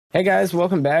Hey guys,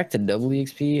 welcome back to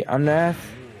WXP. I'm Nath,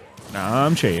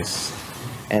 I'm Chase.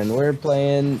 and we're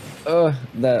playing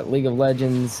the League of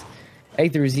Legends A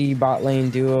through Z bot lane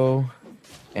duo,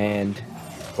 and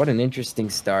what an interesting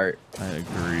start. I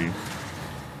agree.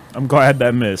 I'm glad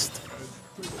that missed.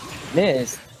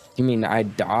 Missed? You mean I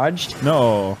dodged?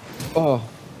 No. Oh,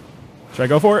 Should I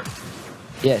go for it?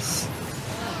 yes.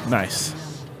 Nice.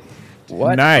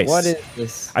 What? Nice. What is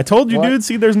this? I told you, What? dude.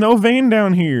 See, there's no vein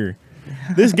down here.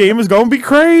 This game is going to be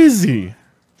crazy.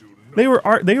 They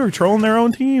were trolling their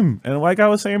own team, and like I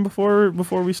was saying before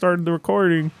we started the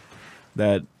recording,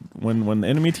 that when the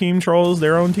enemy team trolls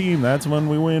their own team, that's when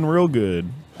we win real good.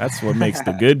 That's what makes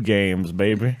the good games,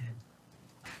 baby.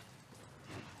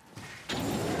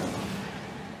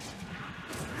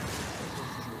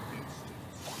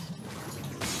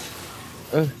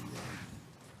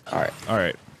 All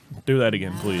right. Do that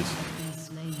again, please.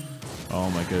 Oh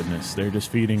my goodness, they're just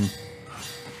feeding.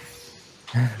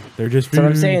 They're just feeding. That's what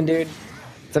I'm saying, dude.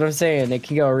 That's what I'm saying. It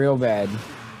can go real bad,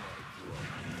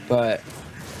 but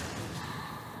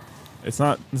It's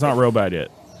not real bad yet.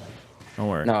 Don't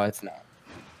worry. no, it's not.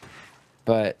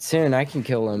 But soon I can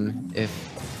kill him if.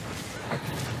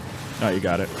 No, you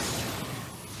got it.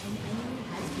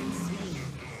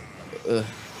 Ugh.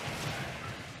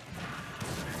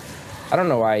 I don't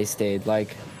know why he stayed.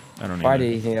 Like, I don't know. why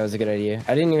did he think that was a good idea?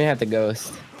 I didn't even have to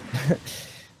ghost.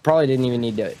 Probably didn't even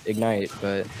need to ignite,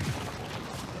 but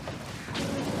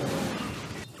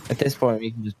at this point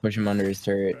we can just push him under his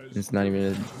turret. It's not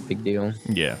even a big deal.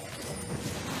 Yeah.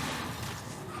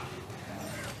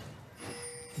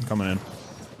 Coming in.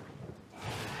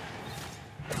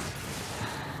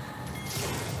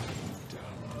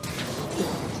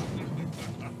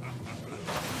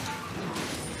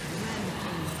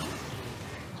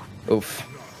 Oof.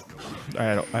 I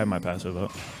had my passive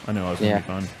up. I knew I was gonna be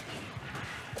fun.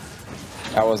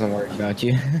 I wasn't worried about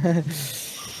you.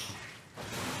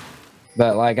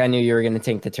 But like I knew you were gonna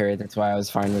tank the turret, that's why I was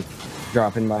fine with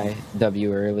dropping my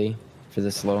W early for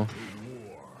the slow.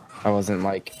 I wasn't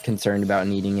like concerned about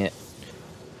needing it.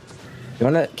 You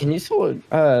wanna can you solo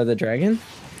the dragon?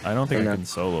 I don't think I can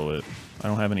solo it. I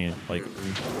don't have any like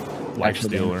life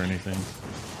steal or anything.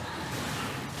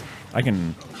 I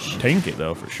can tank it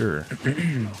though for sure.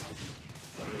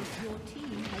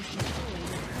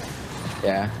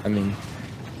 Yeah, I mean,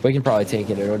 we can probably take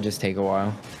it. It'll just take a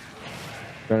while.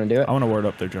 You want to do it? I want to ward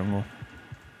up their jungle.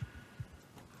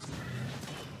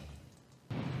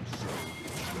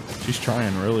 She's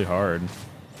trying really hard.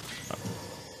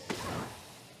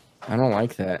 I don't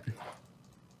like that.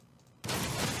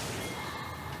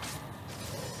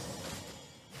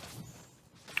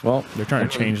 Well, They're trying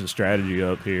to change the strategy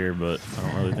up here, but I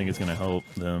don't really think it's going to help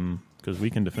them because we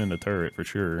can defend a turret for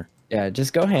sure. yeah,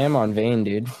 just go ham on Vayne,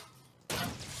 dude.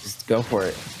 Just go for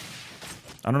it.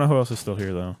 I don't know who else is still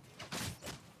here though.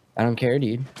 I don't care,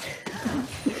 dude.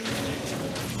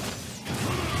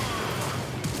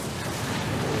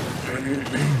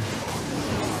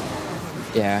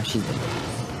 Yeah, she's dead.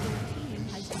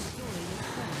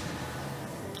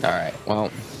 Alright,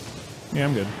 well. Yeah,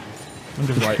 I'm good. I'm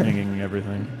just lightninging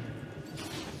everything.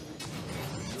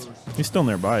 He's still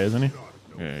nearby, isn't he?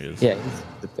 Yeah, he is. Yeah, he's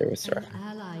up there with Sora.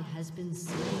 Ally has been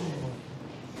slain.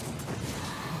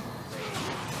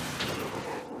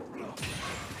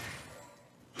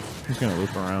 He's gonna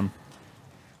loop around.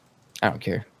 I don't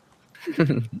care.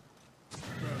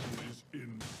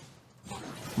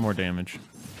 More damage.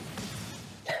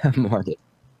 More than.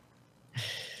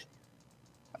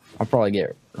 I'll probably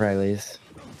get Riley's.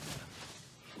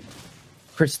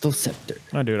 Crystal Scepter.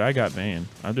 No, dude, I got Vayne.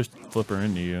 I'll just flip her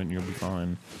into you and you'll be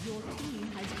fine.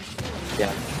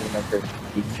 Yeah, remember.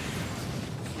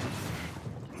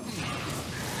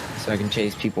 So I can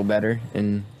chase people better,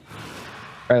 and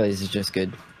Riley's is just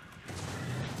good.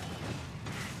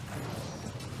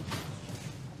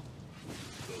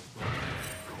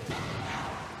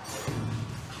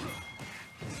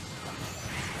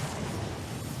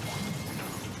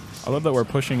 I love that we're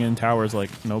pushing in towers like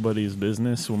nobody's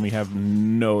business when we have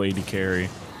no AD carry.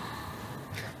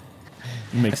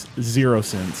 It makes zero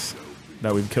sense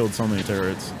that we've killed so many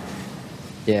turrets.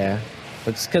 Yeah,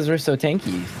 it's because we're so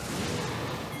tanky.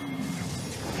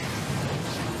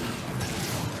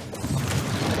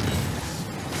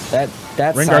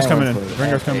 That's Rengar's coming in.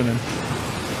 Rengar's coming in.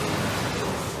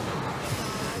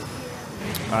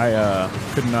 I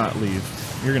could not leave.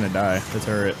 You're gonna die. The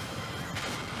turret.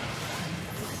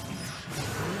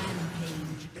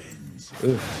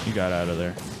 Oof. You got out of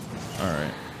there. All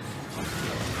right.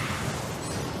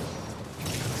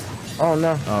 Oh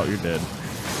no. Oh, you're dead.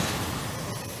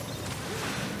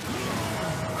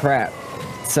 Crap.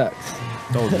 Sucks.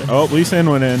 Told you. Oh, Lee Sin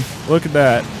went in. Look at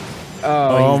that.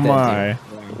 Oh, he's my. dead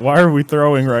too. Why are we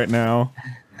throwing right now?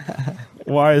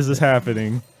 Why is this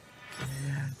happening?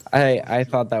 I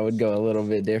thought that would go a little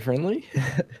bit differently.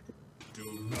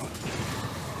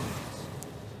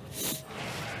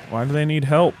 Why do they need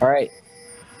help? All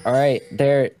right.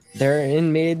 They're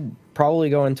in mid, probably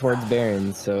going towards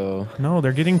Baron. So No,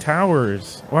 they're getting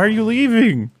towers. Why are you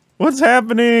leaving? What's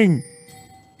happening?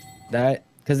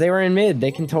 because they were in mid,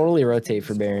 they can totally rotate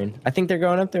for Baron. I think they're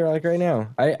going up there like right now.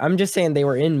 I'm just saying they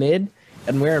were in mid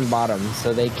and we're in bottom,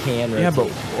 so they can rotate. Yeah, but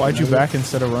why'd you back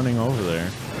instead of running over there?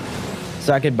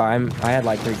 So I could buy him. I had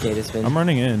like 3K to spend. I'm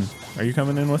running in. Are you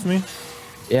coming in with me?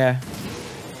 Yeah,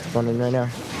 going in right now.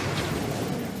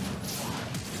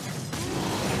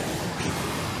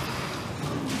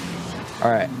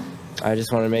 All right, I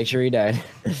just want to make sure he died.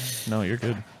 No, you're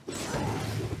good.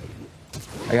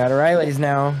 I got a Riley's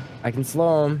now. I can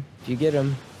slow him if you get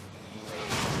him.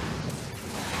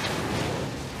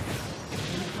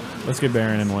 Let's get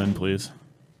Baron and win, please.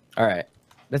 All right,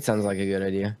 that sounds like a good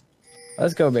idea.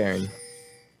 Let's go, Baron.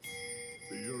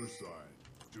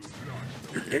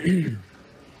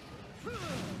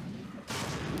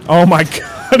 Oh my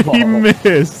god, he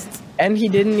missed. And he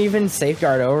didn't even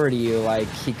safeguard over to you like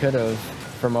he could have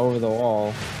from over the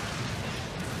wall.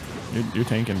 You're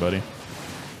tanking, buddy.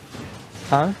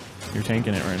 Huh? You're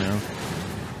tanking it right now.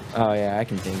 Oh yeah, I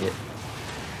can take it.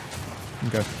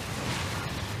 Okay.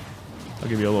 I'll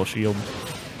give you a little shield.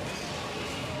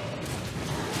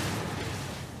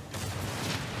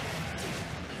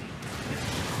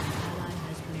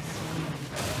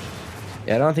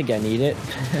 Yeah, I don't think I need it.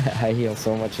 I heal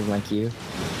so much with my Q.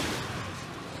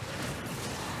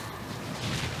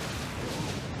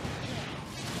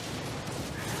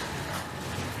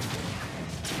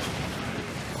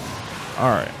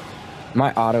 Alright.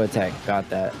 My auto attack got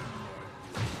that.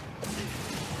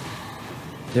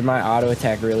 Did my auto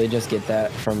attack really just get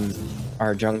that from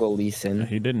our jungle Lee Sin?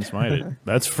 He didn't smite it.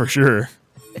 That's for sure.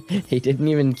 He didn't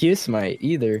even Q smite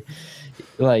either.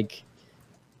 Like,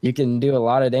 you can do a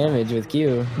lot of damage with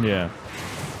Q. Yeah.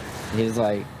 He's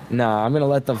like, nah, I'm gonna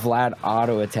let the Vlad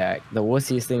auto attack, the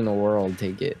wussiest thing in the world,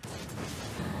 take it.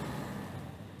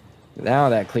 Now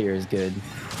that clear is good.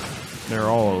 They're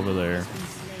all over there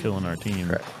killing our team.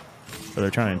 Right. Or they're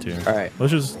trying to. All right. We'll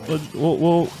just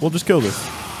kill this.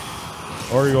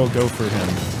 Or you'll go for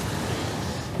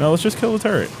him. No, let's just kill the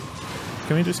turret.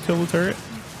 Can we just kill the turret?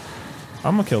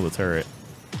 I'm gonna kill the turret.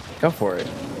 Go for it.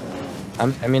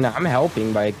 I'm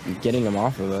helping by getting him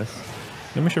off of us.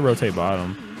 Then we should rotate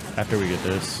bottom after we get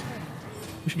this.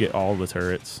 We should get all the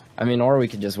turrets. I mean, or we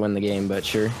could just win the game, but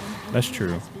sure. That's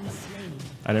true.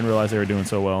 I didn't realize they were doing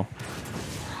so well.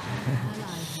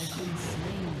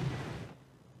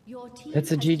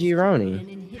 It's a GG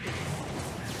Roni.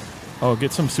 Oh,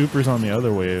 get some supers on the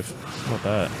other wave. How about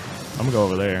that? I'm gonna go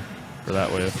over there for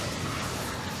that wave.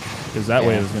 Because that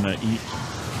wave is gonna eat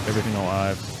everything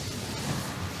alive.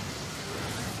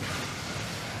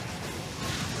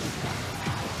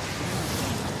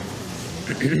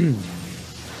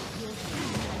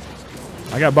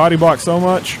 I got body blocked so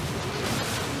much.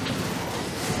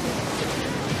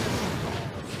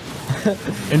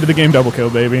 Into the game double kill,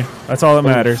 baby. That's all that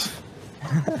matters.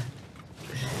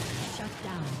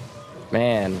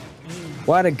 Man,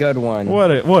 what a good one.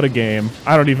 What a game.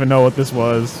 I don't even know what this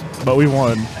was, but we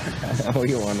won.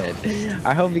 We won it.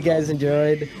 I hope you guys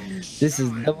enjoyed. This is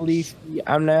WDC.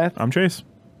 I'm Nath. I'm Chase.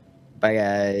 Bye,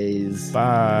 guys.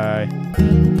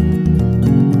 Bye.